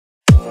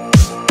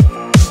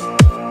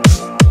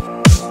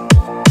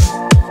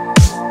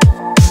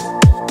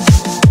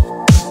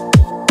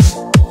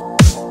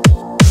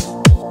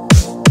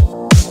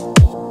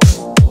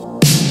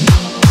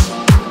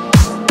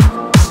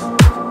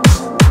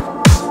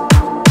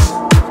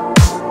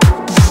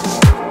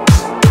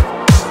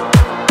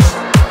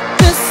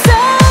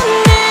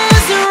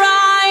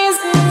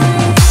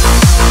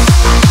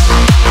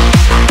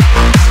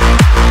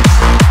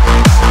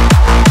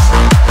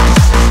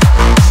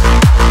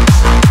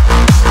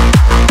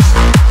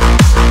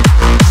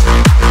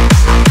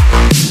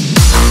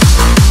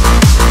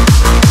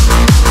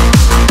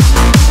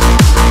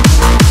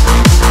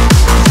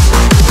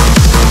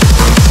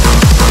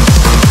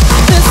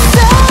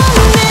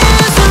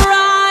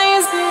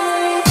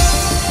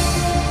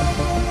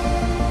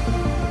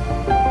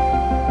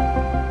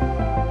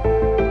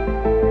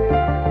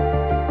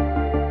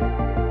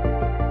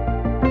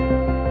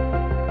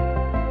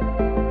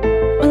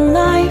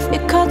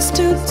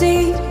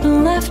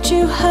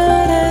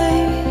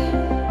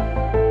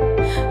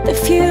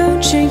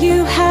future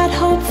you had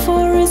hoped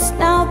for is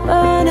now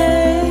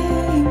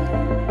burning,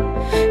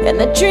 and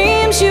the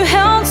dreams you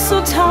held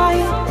so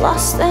tight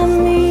lost their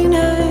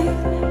meaning.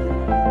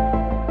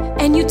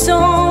 And you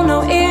don't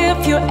know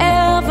if you'll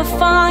ever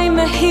find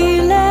the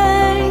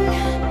healing.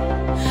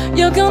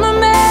 You're gonna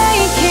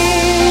make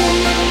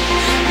it,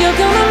 you're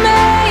gonna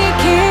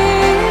make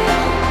it.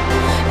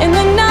 And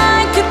the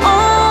night could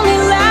only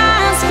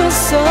last for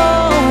so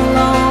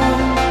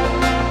long.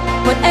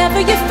 Whatever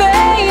you're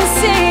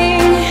facing,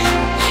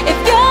 if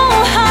your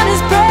heart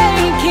is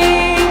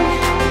breaking,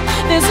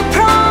 there's a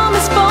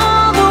promise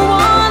for the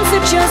ones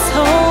that just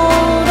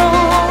hold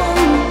on.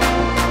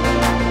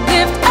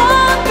 Lift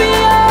up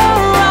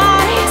your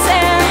eyes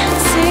and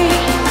see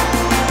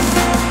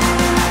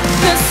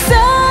the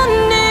sun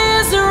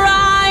is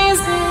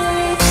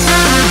rising.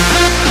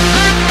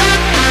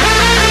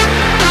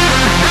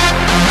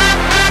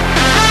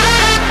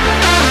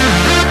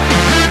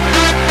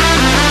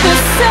 The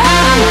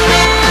sun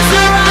is rising.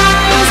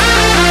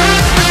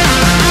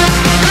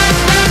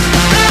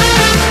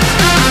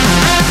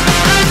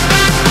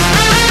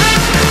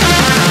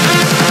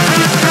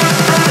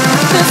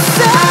 The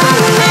sun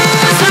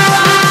is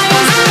rising.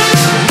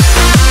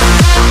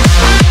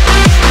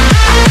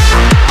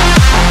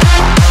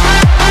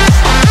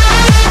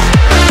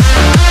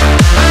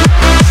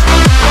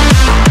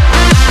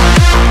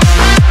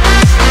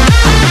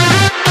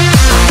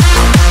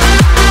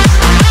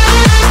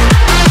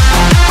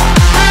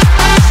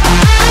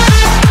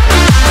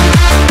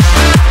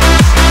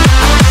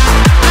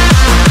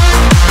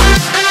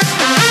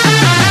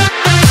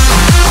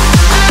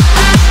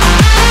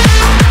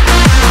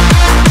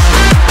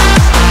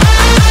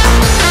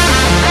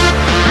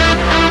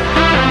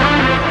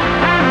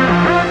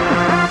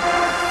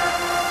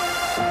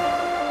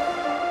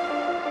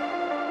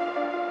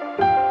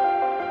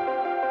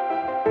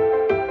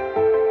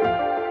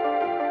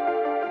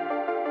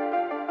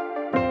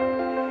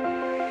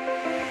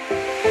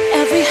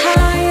 Every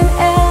high and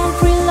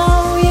every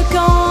low you're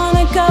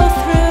gonna go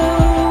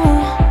through.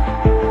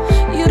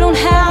 You don't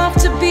have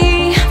to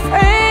be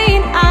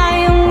afraid, I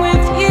am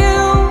with you.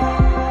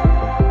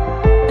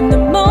 And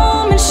the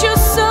moments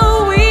you're so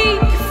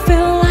weak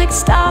feel like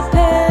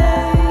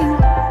stopping,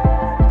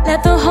 let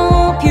the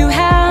hope you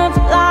have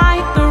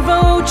light the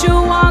road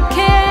you're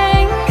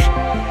walking.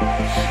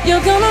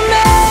 You're gonna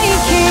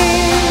make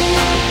it,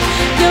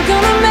 you're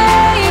gonna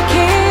make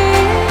it.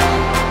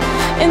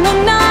 And the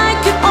night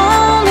could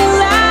only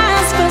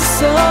last for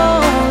so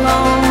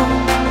long.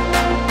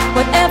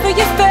 Whatever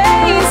you're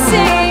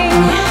facing,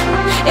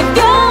 if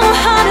your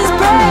heart is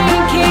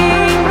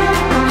breaking,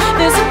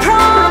 there's a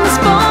promise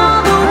for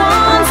the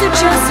ones that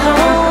just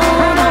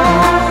hold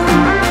on.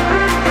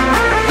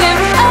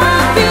 Lift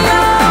up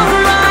your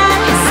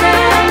eyes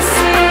and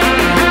see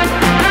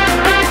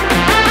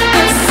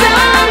the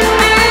sun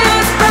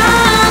is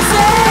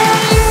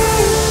rising.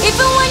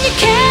 Even when you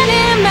can't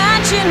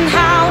imagine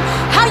how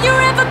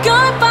you're ever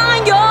gonna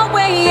find your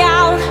way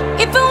out.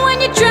 Even when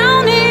you're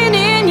drowning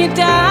in your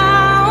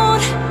doubt,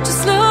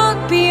 just look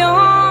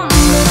beyond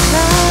the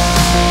clouds.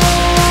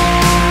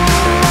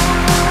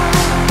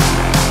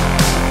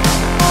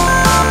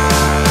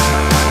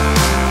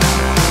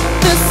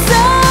 The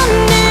sun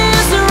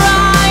is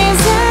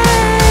rising.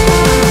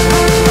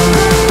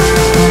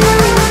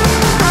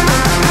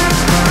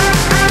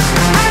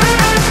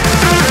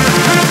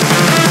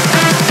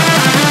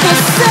 The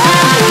sun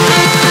is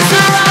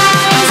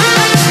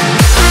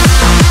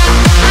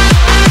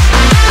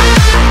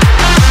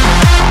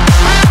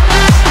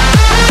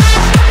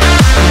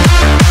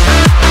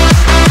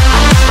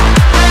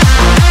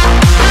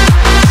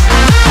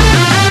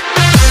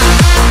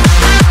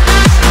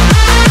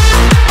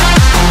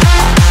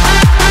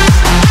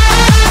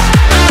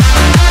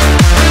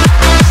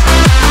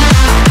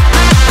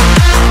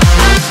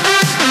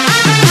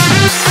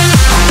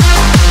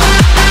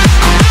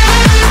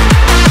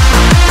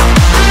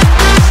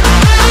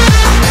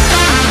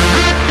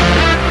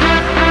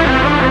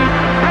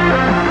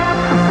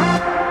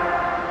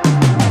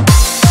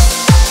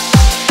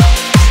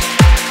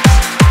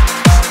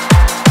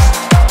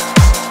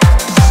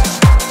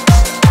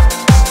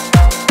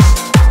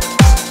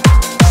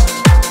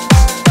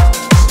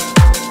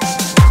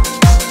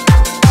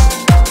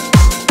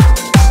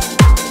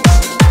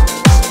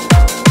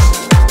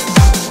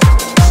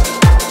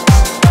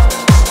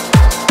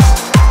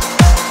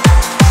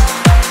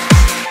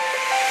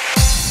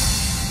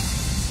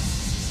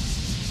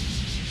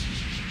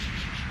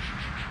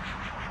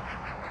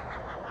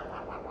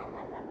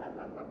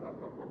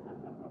rising.